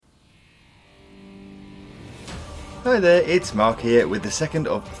Hi there, it's Mark here with the second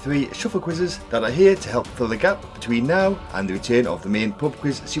of 3 shuffle quizzes that are here to help fill the gap between now and the return of the main Pub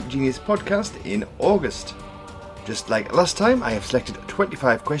Quiz Super Genius podcast in August. Just like last time, I have selected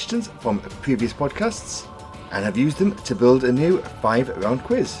 25 questions from previous podcasts and have used them to build a new 5-round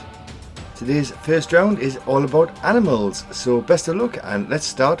quiz. Today's first round is all about animals, so best of luck and let's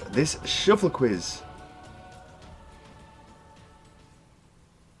start this shuffle quiz.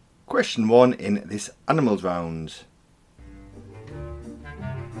 Question 1 in this animals round.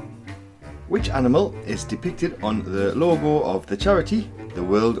 Which animal is depicted on the logo of the charity, the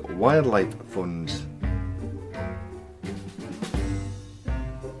World Wildlife Fund?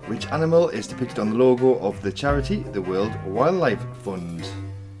 Which animal is depicted on the logo of the charity, the World Wildlife Fund?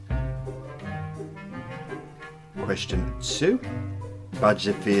 Question 2.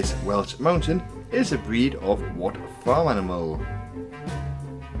 Badger-faced Welsh Mountain is a breed of what farm animal?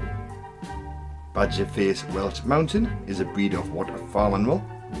 Badger-faced Welsh Mountain is a breed of what farm animal?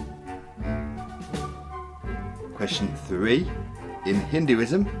 Question 3. In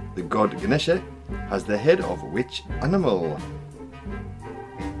Hinduism, the god Ganesha has the head of which animal?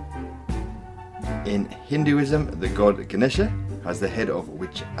 In Hinduism, the god Ganesha has the head of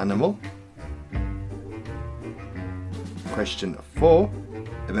which animal? Question 4.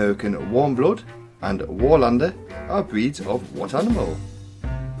 American Warmblood and Warlander are breeds of what animal?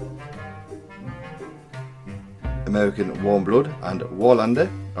 American Warmblood and Warlander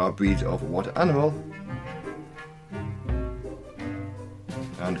are breeds of what animal?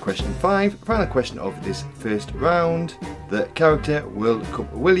 And question 5, final question of this first round. The character World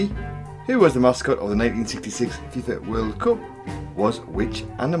Cup Willie, who was the mascot of the 1966 FIFA World Cup, was which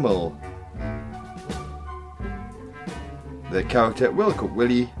animal? The character World Cup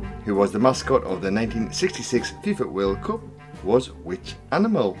Willie, who was the mascot of the 1966 FIFA World Cup, was which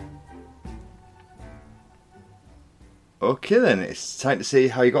animal? Okay then, it's time to see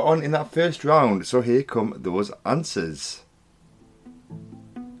how you got on in that first round, so here come those answers.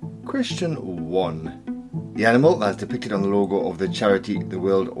 Question 1. The animal that's depicted on the logo of the charity the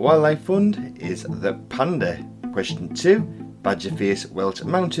World Wildlife Fund is the panda. Question 2. Badger-faced Welsh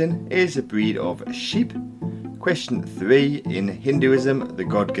Mountain is a breed of sheep. Question 3. In Hinduism, the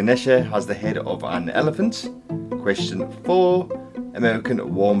god Ganesha has the head of an elephant. Question 4. American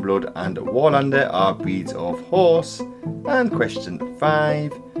Warmblood and Warlander are breeds of horse. And question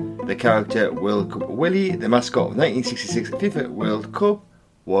 5. The character World Cup Willie, the mascot of the 1966 FIFA World Cup,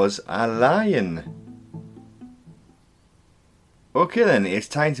 was a lion. Okay then, it's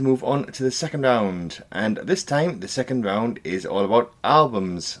time to move on to the second round, and this time the second round is all about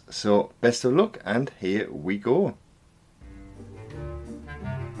albums, so best of luck and here we go.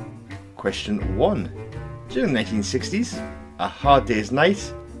 Question 1. During the 1960s, A Hard Day's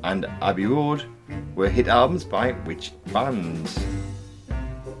Night and Abbey Road were hit albums by which bands?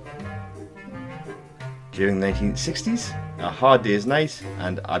 During the 1960s, A Hard Day's Night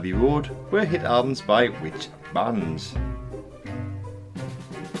and Abbey Road were hit albums by which bands?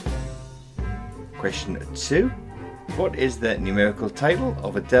 Question 2. What is the numerical title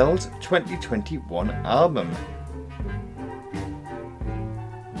of Adele's 2021 album?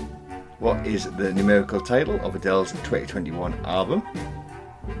 What is the numerical title of Adele's 2021 album?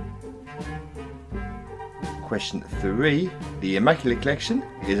 Question 3. The Immaculate Collection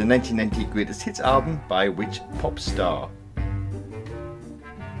is a 1990 Greatest Hits album by which pop star?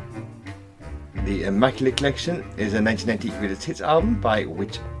 The Immaculate Collection is a 1990 Greatest Hits album by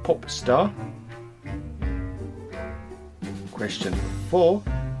which pop star? Question 4.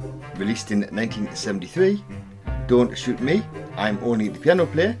 Released in 1973, Don't Shoot Me, I'm Only the Piano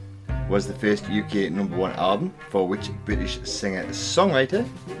Player was the first UK number 1 album for which British singer-songwriter?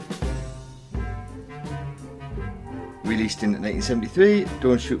 Released in 1973,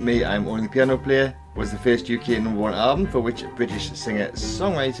 Don't Shoot Me, I'm Only the Piano Player was the first UK number 1 album for which British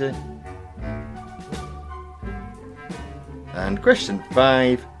singer-songwriter? And question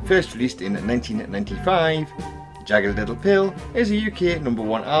 5. First released in 1995, Jagged Little Pill is a UK number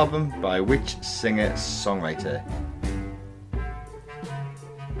 1 album by which singer-songwriter?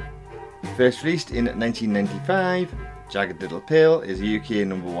 First released in 1995, Jagged Little Pill is a UK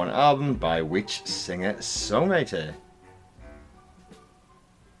number 1 album by which singer-songwriter?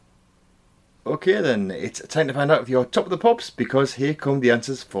 Okay then, it's time to find out if you're top of the pops, because here come the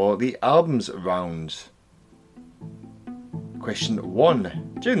answers for the albums round. Question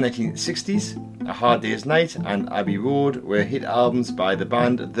 1. During the 1960s, A Hard Day's Night and Abbey Road were hit albums by the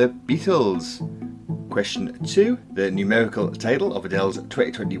band The Beatles. Question 2. The numerical title of Adele's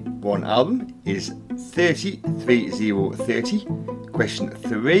 2021 album is 30. Question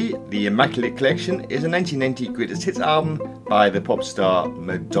 3. The Immaculate Collection is a 1990 greatest hits album by the pop star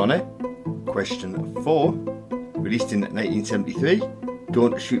Madonna. Question 4. Released in 1973,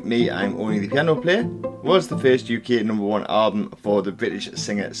 Don't Shoot Me, I'm Only the Piano Player was the first UK number 1 album for the British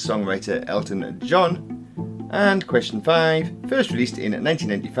singer-songwriter Elton John. And question 5, first released in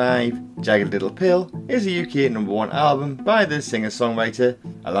 1995, Jagged Little Pill is a UK number 1 album by the singer-songwriter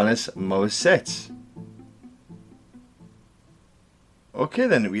Alanis Morissette. Okay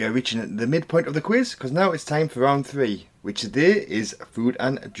then, we are reaching the midpoint of the quiz, because now it's time for round 3, which today is food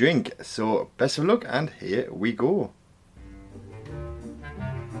and drink. So best of luck, and here we go.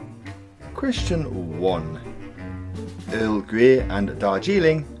 Question 1. Earl Grey and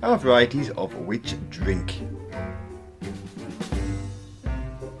Darjeeling are varieties of which drink?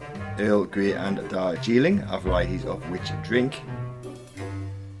 Earl Grey and Darjeeling are varieties of which drink?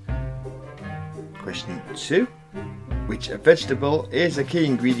 Question 2. Which vegetable is a key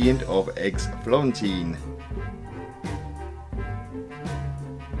ingredient of eggs Florentine?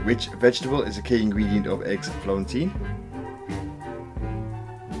 Which vegetable is a key ingredient of eggs Florentine?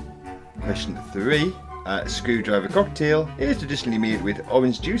 Question 3. A screwdriver cocktail is traditionally made with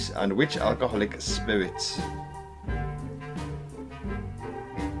orange juice and which alcoholic spirit?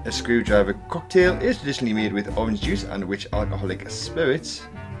 A screwdriver cocktail is traditionally made with orange juice and which alcoholic spirit?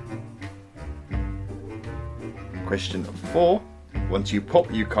 Question 4. Once you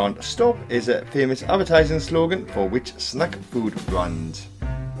pop, you can't stop is a famous advertising slogan for which snack food brand?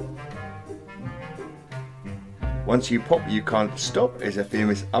 Once you pop, you can't stop is a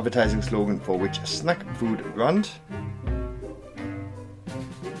famous advertising slogan for which snack food brand?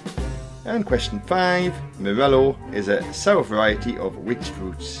 And question 5. Morello is a sour variety of which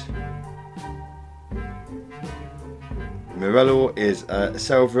fruit? Morello is a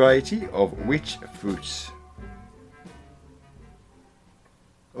sour variety of which fruit?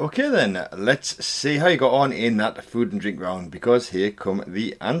 Okay then, let's see how you got on in that food and drink round, because here come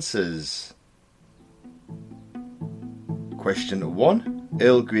the answers. Question 1.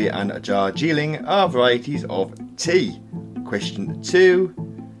 Earl Grey and Darjeeling are varieties of tea. Question 2.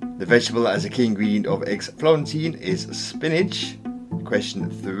 The vegetable that is a key ingredient of eggs Florentine is spinach. Question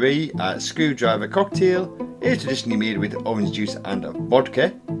 3. A screwdriver cocktail is traditionally made with orange juice and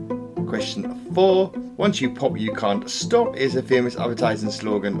vodka. Question 4. Once you pop, you can't stop is a famous advertising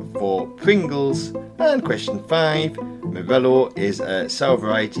slogan for Pringles. And question 5. Morello is a sour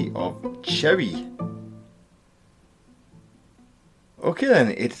variety of cherry. Okay then,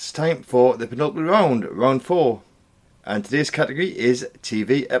 it's time for the penultimate round, round 4. And today's category is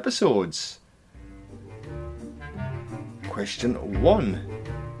TV episodes. Question 1.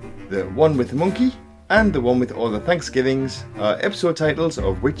 The One with the Monkey and The One with All the Thanksgivings are episode titles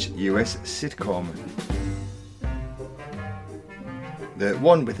of which US sitcom? The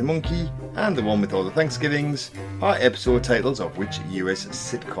One with the Monkey and The One with All the Thanksgivings are episode titles of which US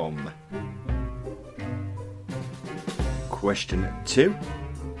sitcom? Question 2.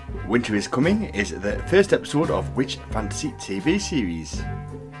 Winter is Coming is the first episode of which fantasy TV series?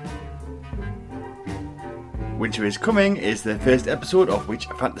 Winter is Coming is the first episode of which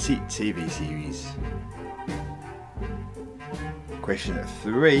fantasy TV series? Question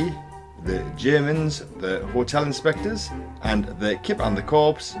 3. The Germans, The Hotel Inspectors, and The Kip and the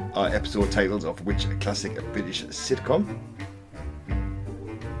Corpse are episode titles of which classic British sitcom?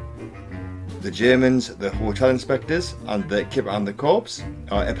 The Germans, The Hotel Inspectors, and The Kip and the Corpse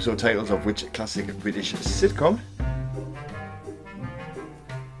are episode titles of which classic British sitcom?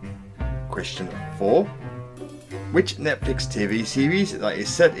 Question 4. Which Netflix TV series that is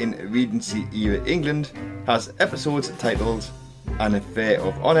set in Regency era England has episodes titled An Affair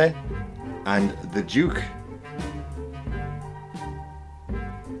of Honour and The Duke?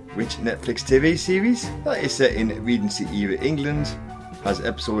 Which Netflix TV series that is set in Regency era England has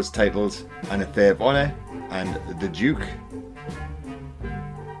episodes titled An Affair of Honour and The Duke?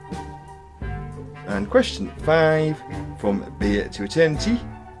 And question 5. From Beer to Eternity,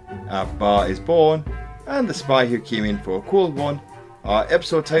 A Bar is Born, and The Spy Who Came in for a Cold One are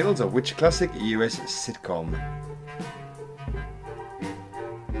episode titles of which classic US sitcom?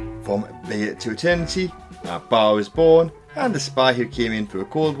 From Beer to Eternity, A Bar is Born, and The Spy Who Came in for a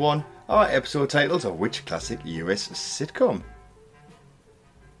Cold One are episode titles of which classic US sitcom?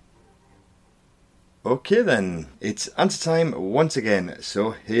 Okay then, it's answer time once again,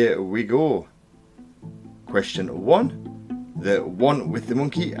 so here we go. Question 1. The One with the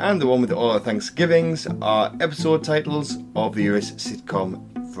Monkey and The One with All the Thanksgivings are episode titles of the US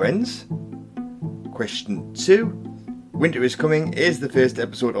sitcom Friends. Question 2. Winter is Coming is the first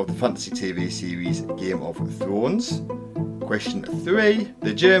episode of the fantasy TV series Game of Thrones. Question 3.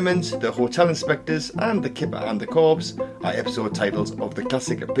 The Germans, the Hotel Inspectors and the Kipper and the Corpse are episode titles of the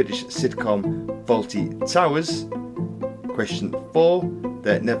classic British sitcom Fawlty Towers. Question 4.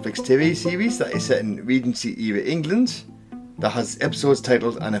 The Netflix TV series that is set in Regency era England that has episodes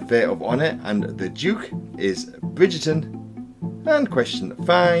titled An Affair of Honour and The Duke is Bridgerton. And question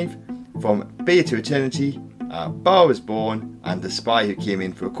 5. From Bay to Eternity, A Bar Was Born and The Spy Who Came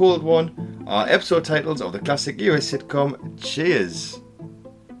In for a Cold One are episode titles of the classic US sitcom Cheers.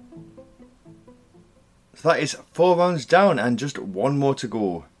 So that is 4 rounds down and just one more to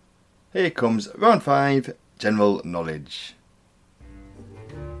go. Here comes round 5, general knowledge.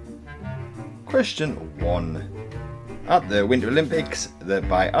 Question 1. At the Winter Olympics, the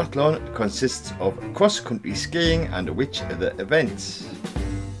biathlon consists of cross-country skiing and which are the events?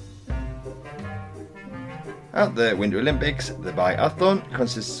 At the Winter Olympics, the biathlon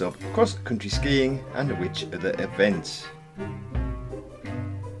consists of cross-country skiing and which are the events?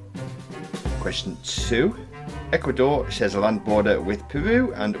 Question 2. Ecuador shares a land border with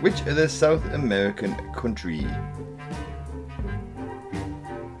Peru and which are the South American country?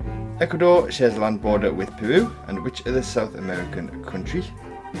 Ecuador shares a land border with Peru and which are the South American country?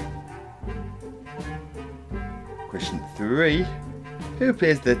 Question 3. Who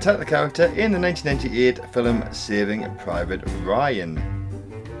plays the title character in the 1998 film Saving Private Ryan?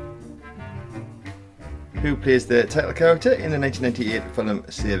 Who plays the title character in the 1998 film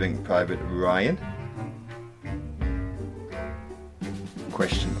Saving Private Ryan?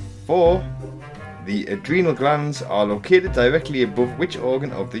 Question 4. The adrenal glands are located directly above which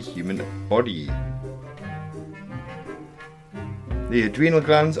organ of the human body? The adrenal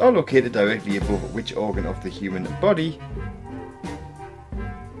glands are located directly above which organ of the human body?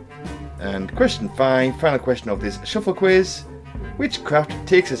 And question 5, final question of this shuffle quiz. Which craft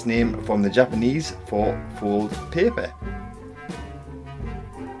takes its name from the Japanese for fold paper?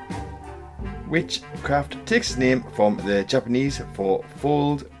 Which craft takes its name from the Japanese for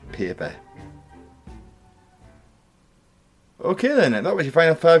fold paper? Okay then, that was your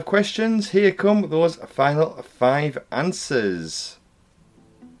final 5 questions. Here come those final 5 answers.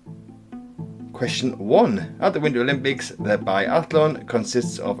 Question 1. At the Winter Olympics, the biathlon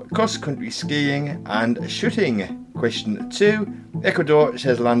consists of cross-country skiing and shooting. Question 2. Ecuador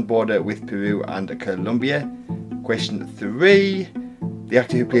shares land border with Peru and Colombia. Question 3. The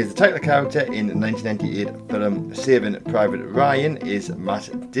actor who plays the title character in the 1998 film Saving Private Ryan is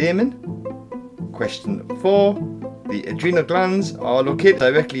Matt Damon. Question 4. The adrenal glands are located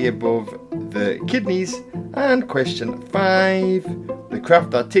directly above the kidneys. And question 5. The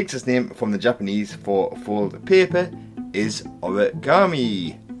craft that takes its name from the Japanese for fold paper is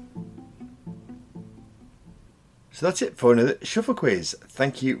origami. So that's it for another shuffle quiz.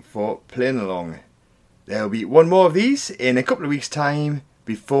 Thank you for playing along. There will be one more of these in a couple of weeks' time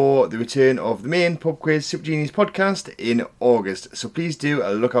before the return of the main Pub Quiz Super Genies podcast in August. So please do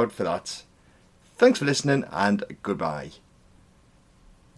look out for that. Thanks for listening and goodbye.